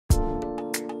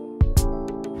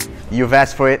You've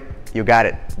asked for it, you got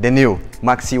it. The new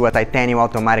Maksiwa titanium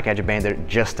automatic Edgebander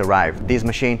just arrived. This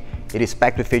machine, it is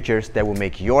packed with features that will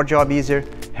make your job easier,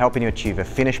 helping you achieve a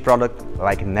finished product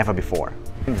like never before.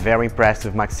 I'm very impressed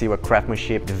with Maksiwa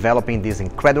craftsmanship developing this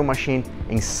incredible machine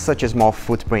in such a small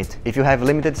footprint. If you have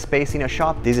limited space in your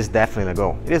shop, this is definitely a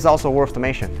go. It is also worth to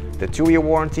mention the 2-year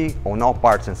warranty on all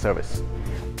parts and service.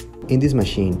 In this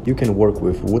machine, you can work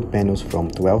with wood panels from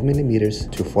 12mm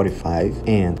to 45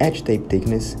 and edge tape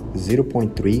thickness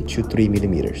 0.3 to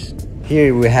 3mm.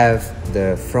 Here we have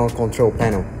the front control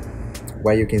panel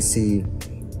where you can see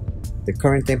the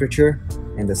current temperature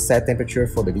and the set temperature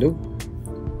for the glue.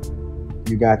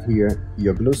 You got here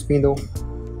your glue spindle,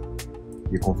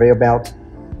 your conveyor belt,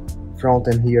 front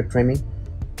and rear trimming,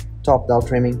 top down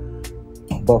trimming,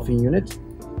 buffing unit,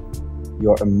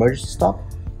 your emerge stop.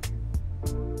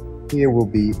 Here will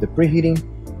be the preheating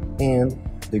and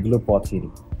the glue pot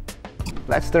heating.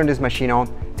 Let's turn this machine on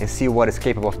and see what it's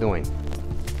capable of doing.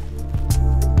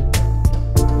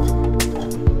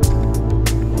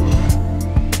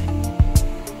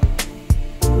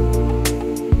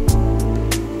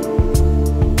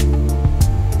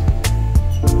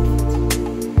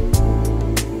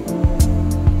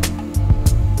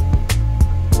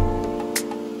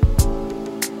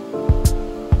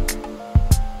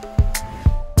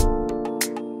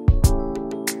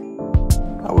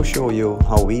 I will show you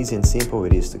how easy and simple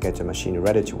it is to get your machine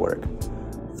ready to work.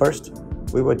 First,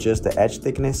 we will adjust the edge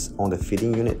thickness on the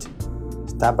feeding unit.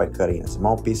 Start by cutting a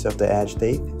small piece of the edge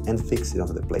tape and fix it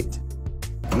onto the plate.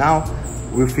 Now,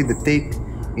 we'll feed the tape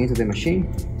into the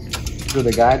machine through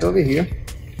the guide over here.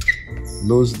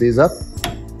 Loose this up.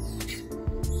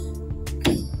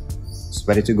 It's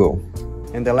ready to go.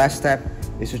 And the last step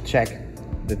is to check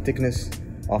the thickness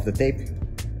of the tape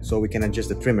so we can adjust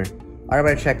the trimmer. I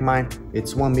already checked mine,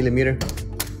 it's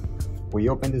 1mm. We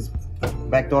open this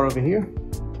back door over here,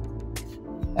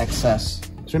 access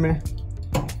trimmer,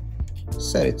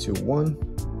 set it to 1.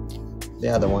 The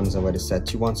other one's already set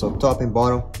to 1, so top and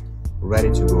bottom,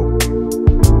 ready to go.